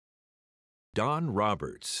Don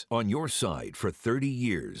Roberts, on your side for 30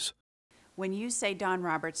 years. When you say Don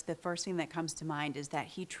Roberts, the first thing that comes to mind is that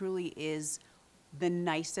he truly is the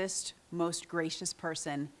nicest, most gracious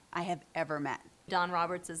person I have ever met. Don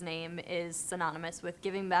Roberts' name is synonymous with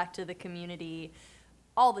giving back to the community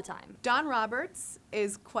all the time. Don Roberts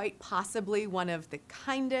is quite possibly one of the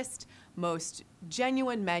kindest, most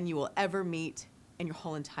genuine men you will ever meet in your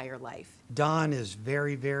whole entire life. Don is a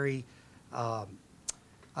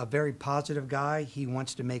very positive guy. He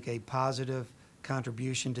wants to make a positive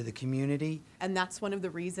contribution to the community. And that's one of the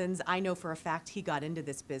reasons I know for a fact he got into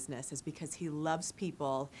this business, is because he loves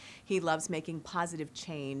people, he loves making positive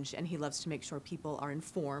change, and he loves to make sure people are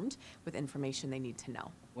informed with information they need to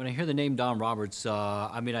know. When I hear the name Don Roberts,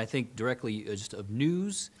 I think directly just of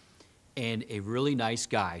news and a really nice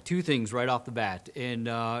guy. Two things right off the bat. And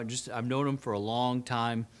I've known him for a long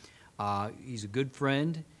time. He's a good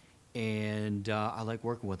friend, and I like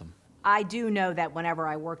working with him. I do know that whenever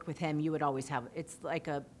I worked with him, you would always have, it's like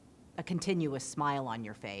a continuous smile on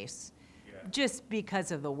your face, just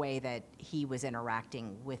because of the way that he was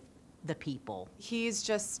interacting with the people. He's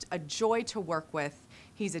just a joy to work with.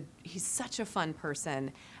 He's such a fun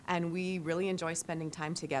person, and we really enjoy spending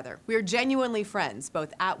time together. We're genuinely friends,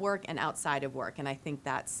 both at work and outside of work, and I think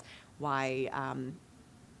that's why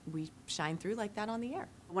we shine through like that on the air.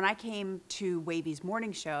 When I came to WAVY's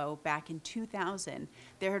morning show back in 2000,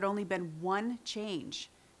 there had only been one change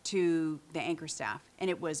to the anchor staff, and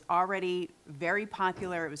it was already very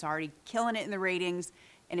popular. It was already killing it in the ratings,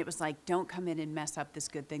 and it was like, don't come in and mess up this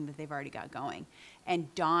good thing that they've already got going.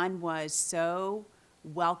 And Don was so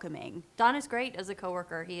welcoming. Don is great as a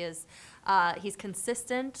coworker. He's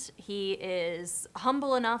consistent. He is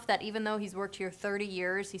humble enough that even though he's worked here 30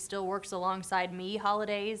 years, he still works alongside me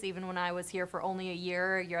holidays. Even when I was here for only a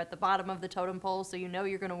year, you're at the bottom of the totem pole, so you know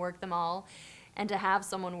you're going to work them all. And to have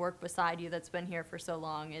someone work beside you that's been here for so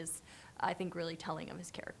long is, I think, really telling of his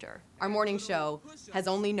character. Our morning show has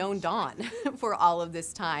only known Don for all of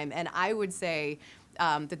this time, and I would say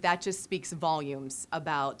that just speaks volumes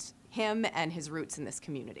about him and his roots in this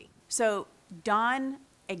community. So Don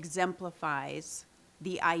exemplifies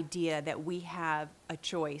the idea that we have a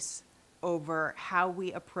choice over how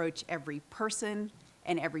we approach every person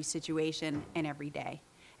and every situation and every day.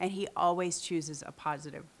 And he always chooses a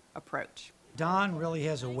positive approach. Don really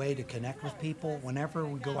has a way to connect with people. Whenever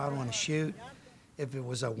we go out on a shoot, if it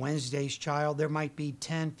was a Wednesday's child, there might be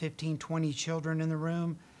 10, 15, 20 children in the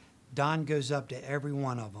room. Don goes up to every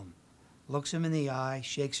one of them, looks them in the eye,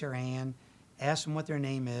 shakes their hand, asks them what their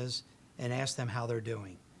name is, and asks them how they're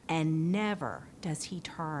doing. And never does he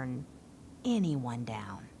turn anyone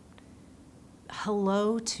down.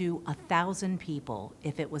 Hello to 1,000 people,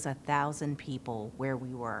 if it was 1,000 people where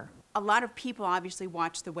we were. A lot of people obviously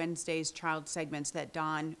watch the Wednesday's child segments that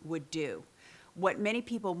Don would do. What many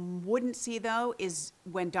people wouldn't see, though, is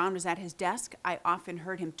when Don was at his desk, I often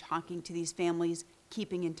heard him talking to these families,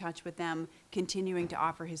 keeping in touch with them, continuing to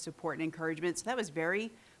offer his support and encouragement. So that was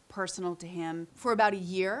very personal to him. For about a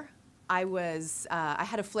year, I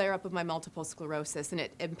had a flare-up of my multiple sclerosis, and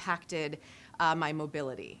it impacted my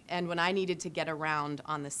mobility. And when I needed to get around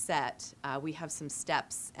on the set, we have some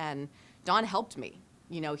steps, and Don helped me.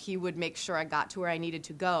 You know, he would make sure I got to where I needed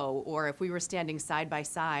to go, or if we were standing side by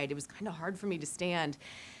side, it was kind of hard for me to stand.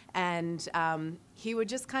 And he would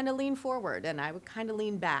just kind of lean forward, and I would kind of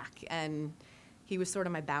lean back, and he was sort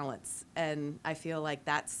of my balance. And I feel like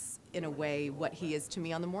that's, in a way, what he is to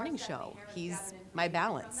me on the morning show. He's my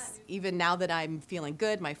balance. Even now that I'm feeling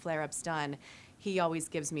good, my flare-up's done, he always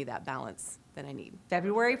gives me that balance that I need.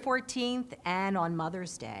 February 14th and on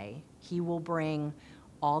Mother's Day, he will bring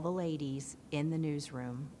all the ladies in the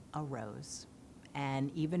newsroom a rose.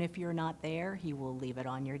 And even if you're not there, he will leave it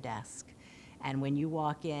on your desk. And when you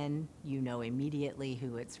walk in, you know immediately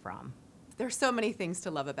who it's from. There's so many things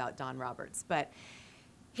to love about Don Roberts, but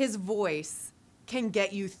his voice can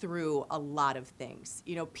get you through a lot of things.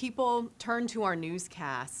 You know, people turn to our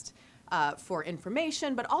newscast for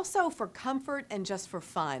information, but also for comfort and just for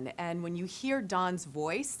fun. And when you hear Don's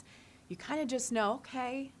voice, you kind of just know,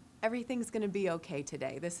 okay, everything's going to be okay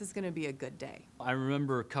today. This is going to be a good day. I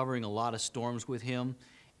remember covering a lot of storms with him,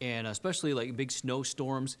 and especially like big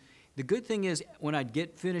snowstorms. The good thing is, when I'd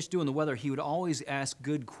get finished doing the weather, he would always ask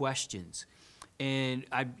good questions. And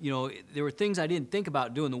there were things I didn't think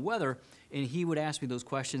about doing the weather, and he would ask me those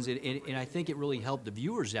questions, and I think it really helped the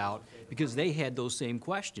viewers out because they had those same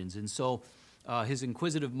questions. And so his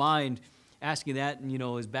inquisitive mind, asking that, and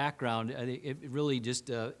his background, it really just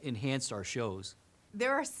enhanced our shows.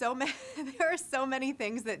 There are so many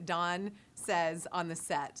things that Don says on the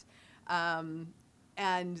set,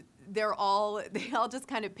 and they all just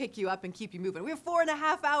kind of pick you up and keep you moving. We have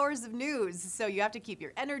 4.5 hours of news, so you have to keep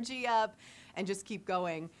your energy up and just keep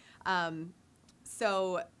going.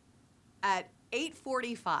 So at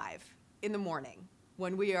 8:45 in the morning,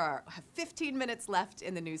 when we have 15 minutes left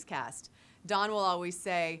in the newscast, Don will always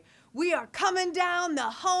say, "We are coming down the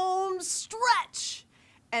home stretch."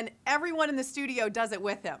 And everyone in the studio does it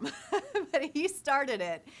with him. But he started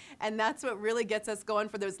it, and that's what really gets us going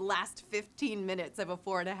for those last 15 minutes of a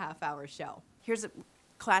 4.5-hour show. Here's a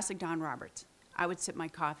classic Don Roberts. I would sip my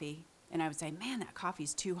coffee, and I would say, man, that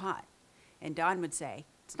coffee's too hot. And Don would say,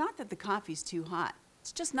 it's not that the coffee's too hot.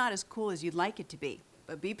 It's just not as cool as you'd like it to be.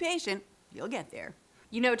 But be patient. You'll get there.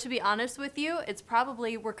 You know, to be honest with you, it's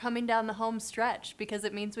probably we're coming down the home stretch because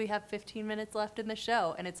it means we have 15 minutes left in the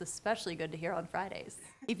show, and it's especially good to hear on Fridays.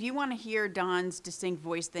 If you want to hear Don's distinct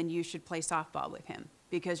voice, then you should play softball with him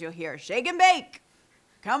because you'll hear, shake and bake.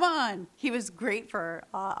 Come on. He was great for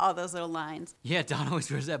all those little lines. Yeah, Don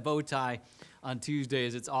always wears that bow tie on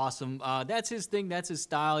Tuesdays. It's awesome. That's his thing. That's his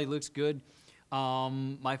style. He looks good.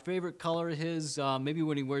 My favorite color of his, maybe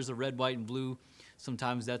when he wears the red, white, and blue.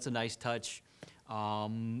 Sometimes that's a nice touch.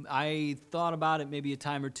 I thought about it maybe a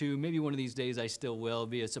time or two. Maybe one of these days I still will. It'll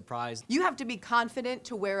be a surprise. You have to be confident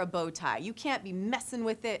to wear a bow tie. You can't be messing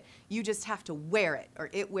with it. You just have to wear it, or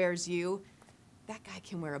it wears you. That guy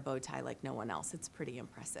can wear a bow tie like no one else. It's pretty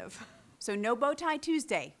impressive. So no bow tie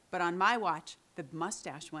Tuesday, but on my watch, the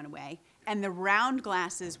mustache went away, and the round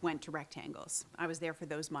glasses went to rectangles. I was there for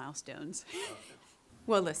those milestones.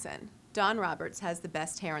 Well, listen, Don Roberts has the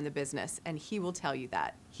best hair in the business, and he will tell you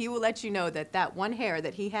that. He will let you know that that one hair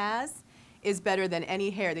that he has is better than any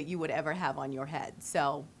hair that you would ever have on your head.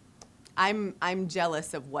 So I'm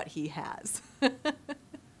jealous of what he has.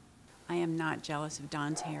 I am not jealous of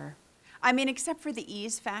Don's hair. I mean, except for the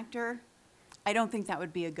ease factor, I don't think that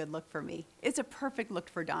would be a good look for me. It's a perfect look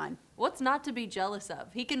for Don. What's not to be jealous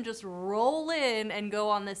of? He can just roll in and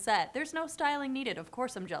go on the set. There's no styling needed. Of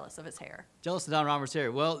course I'm jealous of his hair. Jealous of Don Roberts'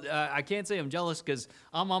 hair. Well, I can't say I'm jealous because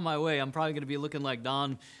I'm on my way. I'm probably going to be looking like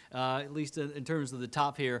Don, at least in terms of the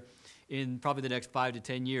top hair, in probably the next 5 to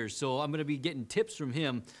 10 years. So I'm going to be getting tips from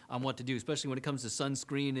him on what to do, especially when it comes to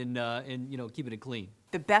sunscreen and you know, keeping it clean.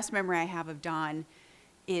 The best memory I have of Don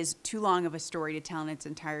is too long of a story to tell in its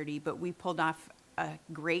entirety, but we pulled off a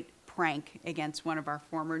great prank against one of our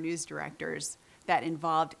former news directors that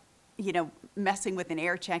involved, you know, messing with an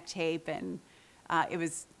air check tape, and it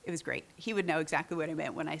was great. He would know exactly what I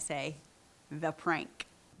meant when I say the prank.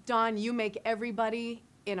 Don, you make everybody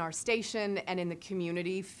in our station and in the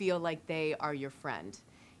community feel like they are your friend.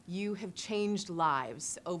 You have changed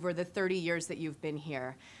lives over the 30 years that you've been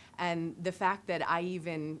here, and the fact that I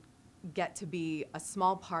even get to be a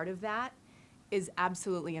small part of that is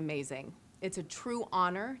absolutely amazing. It's a true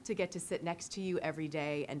honor to get to sit next to you every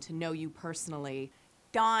day and to know you personally.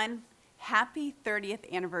 Don, happy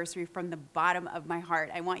 30th anniversary from the bottom of my heart.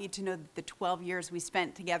 I want you to know that the 12 years we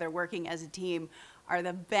spent together working as a team are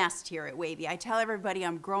the best here at WAVY. I tell everybody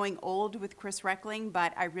I'm growing old with Chris Reckling,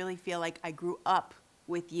 but I really feel like I grew up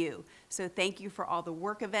with you. So thank you for all the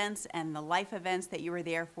work events and the life events that you were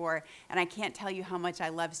there for. And I can't tell you how much I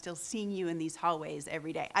love still seeing you in these hallways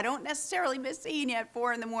every day. I don't necessarily miss seeing you at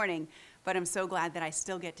 4 in the morning, but I'm so glad that I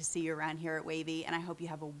still get to see you around here at WAVY, and I hope you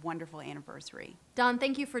have a wonderful anniversary. Don,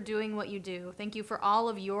 thank you for doing what you do. Thank you for all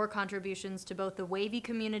of your contributions to both the WAVY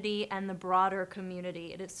community and the broader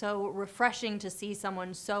community. It is so refreshing to see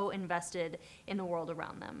someone so invested in the world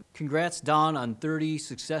around them. Congrats, Don, on 30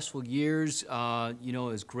 successful years. You know,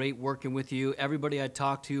 it was great working with you. Everybody I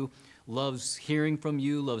talked to loves hearing from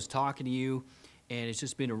you, loves talking to you. And it's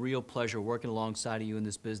just been a real pleasure working alongside of you in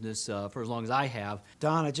this business for as long as I have.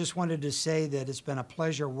 Don, I just wanted to say that it's been a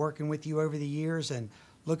pleasure working with you over the years and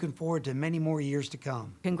looking forward to many more years to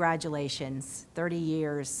come. Congratulations, 30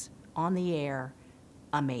 years on the air,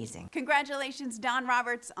 amazing. Congratulations, Don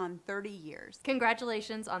Roberts, on 30 years.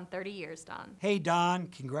 Congratulations on 30 years, Don. Hey, Don,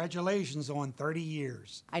 congratulations on 30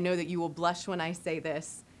 years. I know that you will blush when I say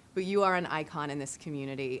this, but you are an icon in this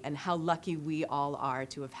community, and how lucky we all are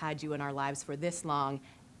to have had you in our lives for this long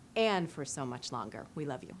and for so much longer. We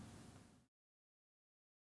love you.